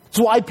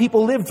 That's why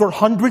people lived for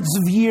hundreds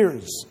of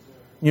years.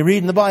 You read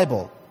in the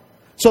Bible.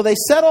 So they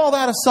set all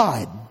that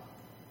aside.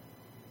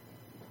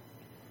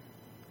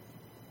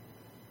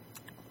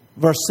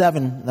 Verse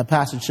 7, the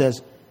passage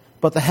says,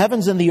 but the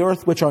heavens and the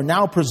earth, which are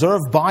now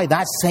preserved by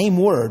that same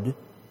word,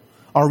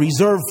 are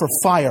reserved for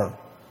fire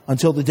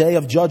until the day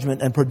of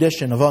judgment and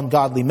perdition of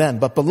ungodly men.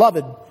 But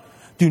beloved,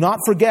 do not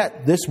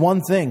forget this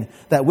one thing,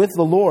 that with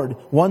the Lord,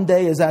 one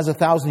day is as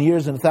 1,000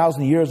 years, and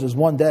 1,000 years is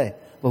one day.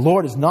 The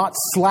Lord is not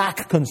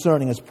slack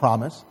concerning His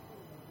promise.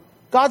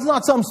 God's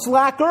not some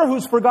slacker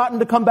who's forgotten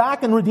to come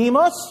back and redeem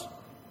us.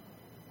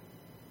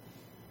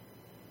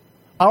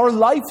 Our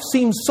life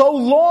seems so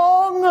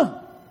long.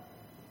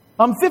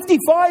 I'm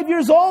 55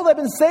 years old. I've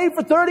been saved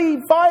for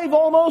 35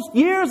 almost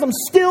years. I'm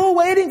still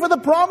waiting for the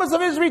promise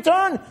of His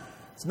return.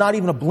 It's not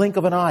even a blink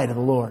of an eye to the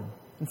Lord.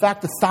 In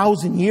fact,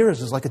 1,000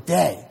 years is like a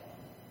day.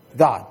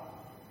 God.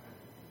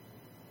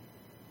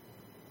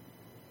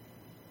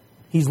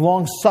 He's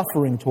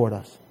long-suffering toward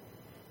us,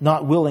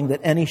 not willing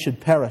that any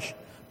should perish,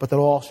 but that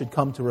all should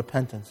come to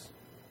repentance.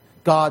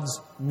 God's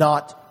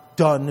not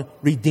done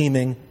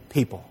redeeming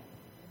people.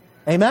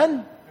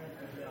 Amen?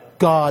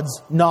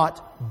 God's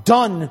not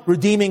done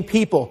redeeming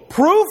people.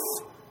 Proof?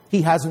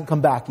 He hasn't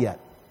come back yet.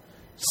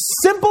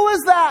 Simple as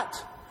that.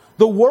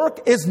 The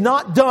work is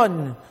not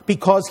done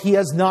because He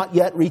has not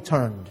yet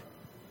returned.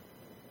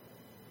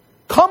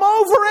 Come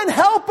over and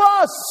help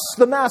us,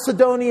 the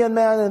Macedonian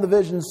man in the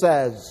vision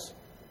says.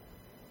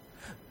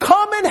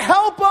 Come and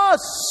help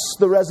us,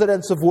 the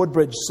residents of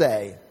Woodbridge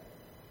say.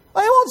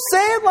 They won't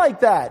say it like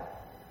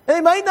that.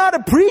 They might not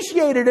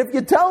appreciate it if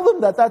you tell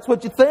them that that's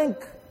what you think.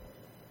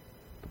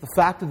 But the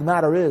fact of the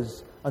matter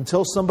is,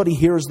 until somebody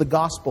hears the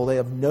gospel, they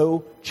have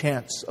no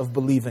chance of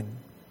believing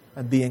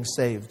and being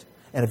saved.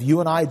 And if you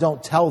and I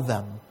don't tell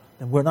them,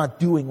 then we're not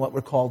doing what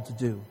we're called to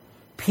do.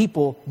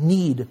 People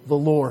need the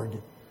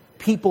Lord.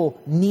 People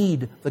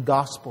need the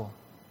gospel.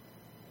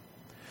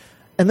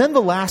 And then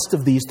the last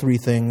of these three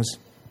things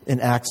in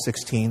Acts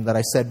 16 that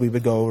I said we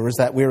would go over is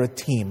that we're a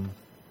team.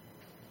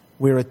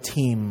 We're a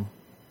team.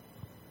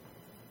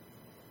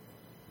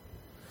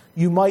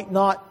 You might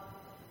not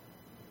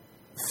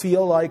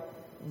feel like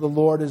the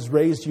Lord has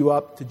raised you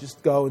up to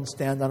just go and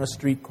stand on a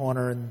street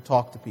corner and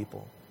talk to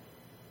people.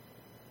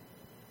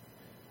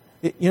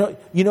 You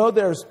know,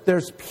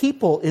 there's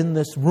people in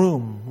this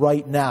room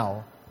right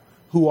now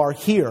who are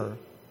here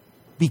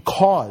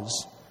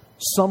because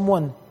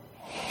someone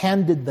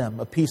handed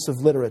them a piece of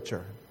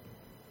literature.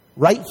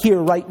 Right here,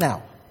 right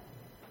now.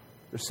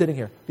 They're sitting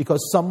here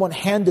because someone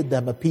handed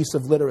them a piece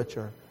of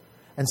literature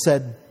and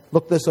said,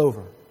 look this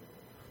over.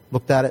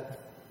 Looked at it.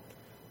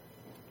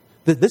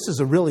 This is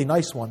a really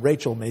nice one.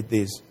 Rachel made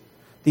these.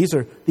 These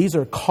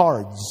are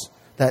cards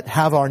that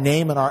have our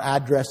name and our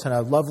address and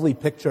a lovely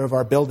picture of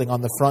our building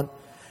on the front.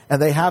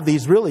 And they have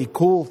these really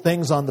cool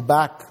things on the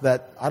back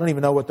that I don't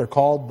even know what they're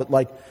called, but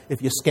like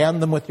if you scan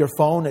them with your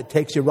phone, it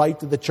takes you right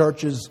to the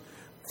church's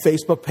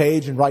Facebook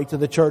page and right to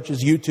the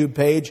church's YouTube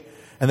page.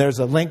 And there's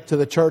a link to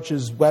the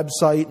church's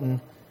website. And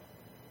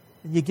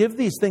you give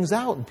these things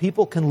out and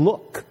people can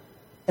look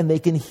and they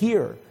can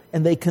hear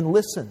and they can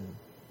listen.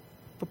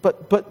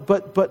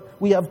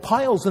 But we have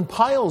piles and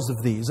piles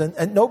of these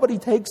and nobody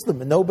takes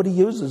them and nobody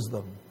uses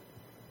them.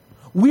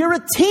 We're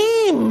a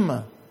team.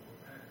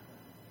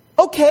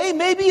 Okay,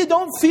 maybe you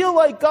don't feel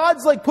like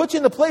God's like put you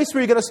in the place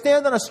where you're going to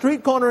stand on a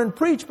street corner and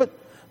preach, but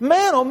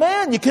man, oh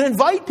man, you can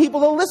invite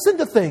people to listen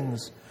to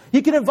things.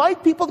 You can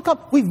invite people to come.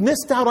 We've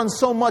missed out on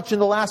so much in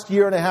the last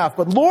year and a half,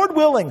 but Lord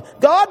willing,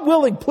 God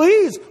willing,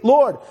 please,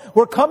 Lord,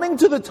 we're coming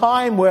to the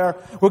time where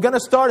we're going to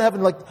start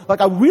having like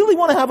I really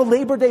want to have a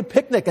Labor Day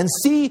picnic and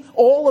see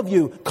all of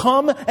you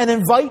come and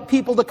invite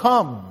people to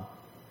come.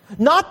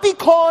 Not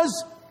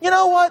because, you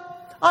know what?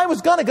 I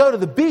was going to go to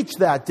the beach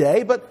that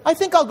day, but I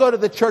think I'll go to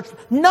the church.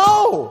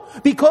 No,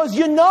 because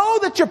you know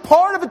that you're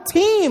part of a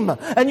team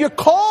and you're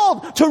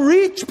called to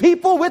reach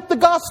people with the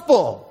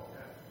gospel.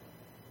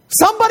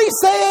 Somebody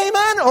say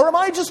amen, or am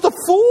I just a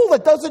fool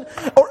that doesn't,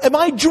 or am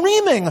I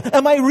dreaming?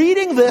 Am I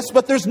reading this,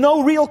 but there's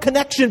no real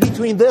connection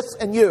between this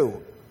and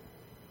you?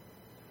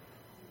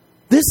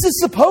 This is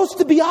supposed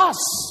to be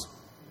us.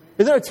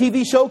 Is there a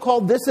TV show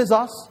called This Is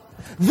Us?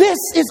 This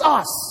is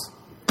us.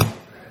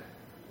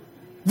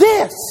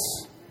 This.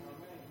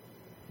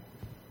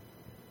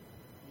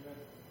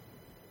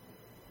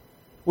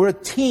 We're a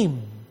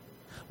team.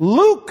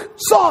 Luke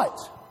saw it.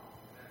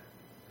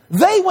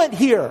 They went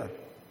here.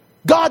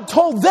 God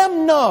told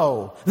them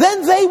no.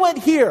 Then they went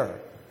here.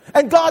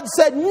 And God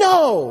said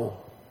no.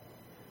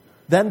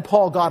 Then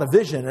Paul got a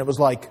vision, and it was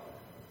like,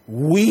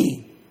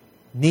 we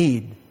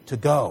need to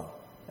go.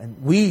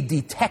 And we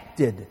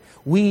detected,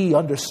 we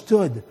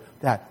understood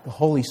that the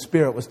Holy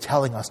Spirit was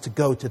telling us to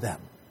go to them.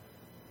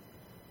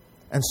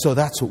 And so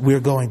that's what we're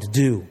going to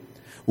do.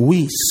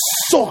 We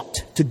sought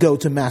to go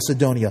to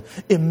Macedonia.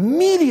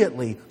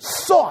 Immediately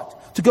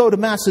sought to go to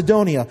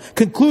Macedonia,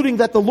 concluding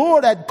that the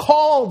Lord had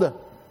called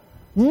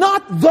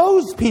not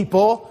those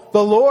people,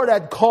 the Lord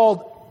had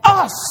called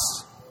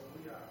us.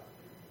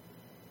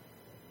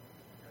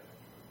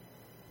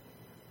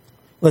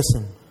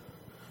 Listen,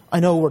 I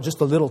know we're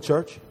just a little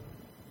church.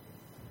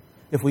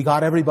 If we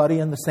got everybody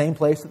in the same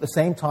place at the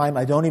same time,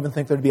 I don't even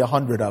think there'd be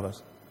 100 of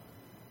us.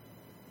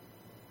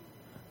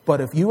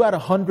 But if you had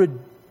 100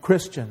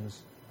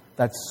 Christians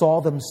that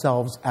saw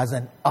themselves as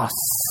an us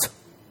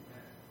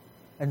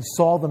and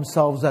saw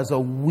themselves as a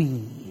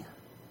we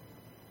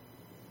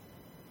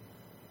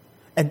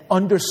and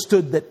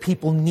understood that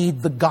people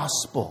need the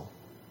gospel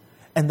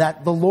and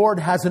that the Lord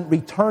hasn't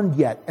returned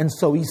yet, and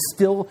so He's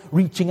still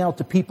reaching out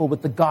to people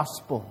with the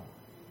gospel,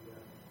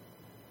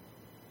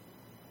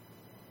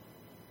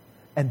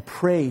 and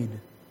prayed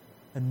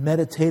and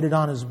meditated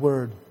on His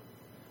Word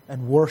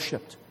and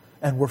worshiped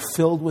and were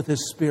filled with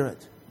His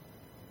Spirit.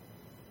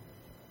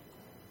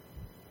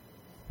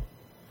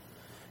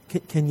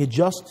 Can you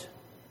just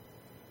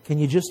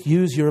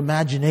use your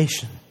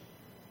imagination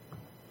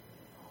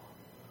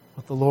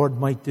what the Lord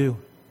might do?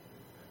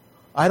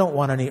 I don't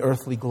want any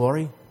earthly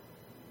glory.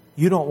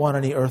 You don't want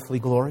any earthly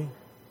glory.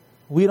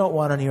 We don't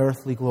want any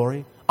earthly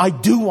glory. I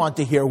do want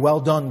to hear,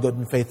 well done, good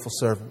and faithful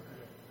servant.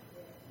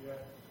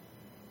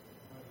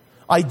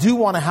 I do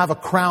want to have a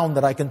crown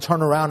that I can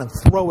turn around and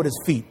throw at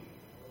His feet.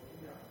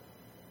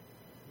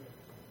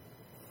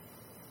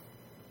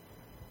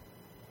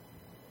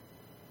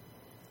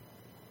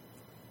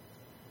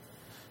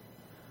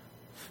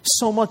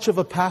 So much of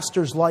a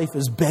pastor's life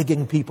is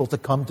begging people to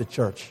come to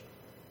church.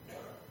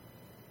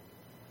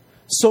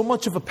 So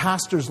much of a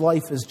pastor's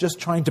life is just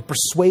trying to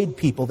persuade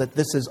people that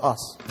this is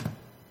us.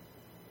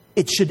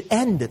 It should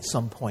end at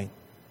some point,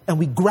 and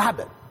we grab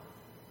it,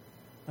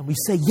 and we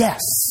say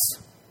yes.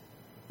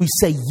 We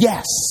say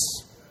yes.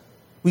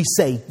 We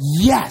say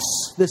yes,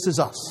 this is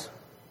us.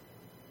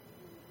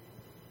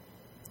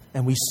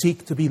 And we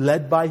seek to be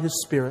led by His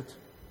Spirit.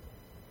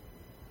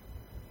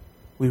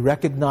 We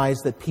recognize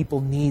that people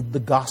need the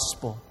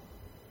gospel.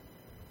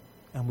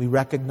 And we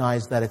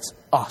recognize that it's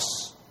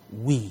us,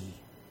 we,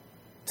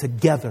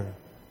 together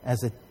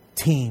as a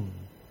team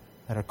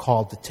that are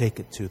called to take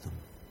it to them.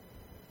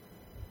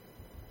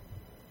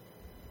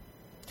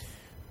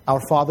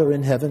 Our Father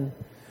in heaven,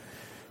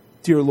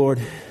 dear Lord,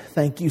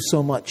 thank you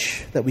so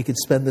much that we could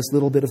spend this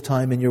little bit of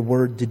time in your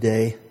Word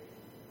today.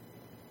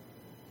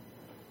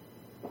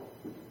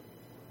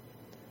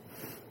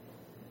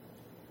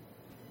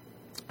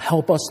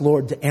 Help us,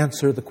 Lord, to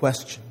answer the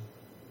question,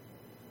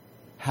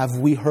 have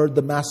we heard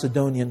the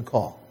Macedonian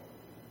call?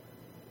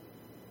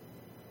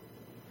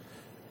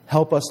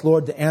 Help us,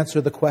 Lord, to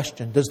answer the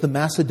question, does the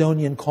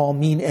Macedonian call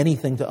mean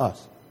anything to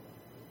us?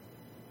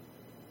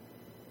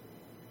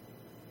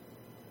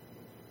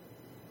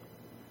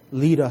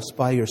 Lead us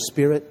by your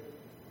Spirit.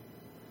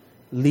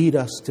 Lead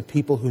us to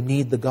people who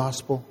need the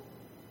gospel.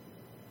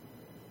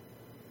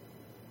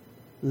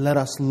 Let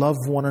us love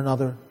one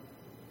another,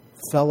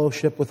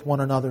 fellowship with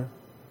one another,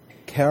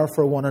 care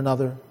for one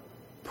another,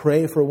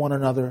 pray for one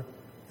another,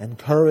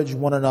 encourage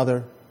one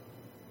another,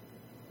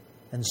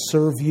 and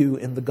serve you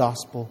in the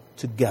gospel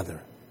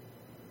together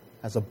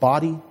as a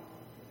body,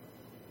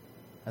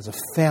 as a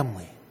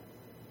family,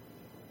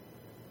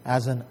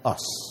 as an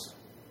us,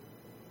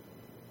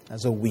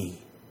 as a we.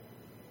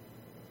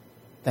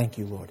 Thank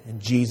you, Lord.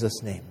 In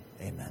Jesus' name,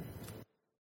 amen.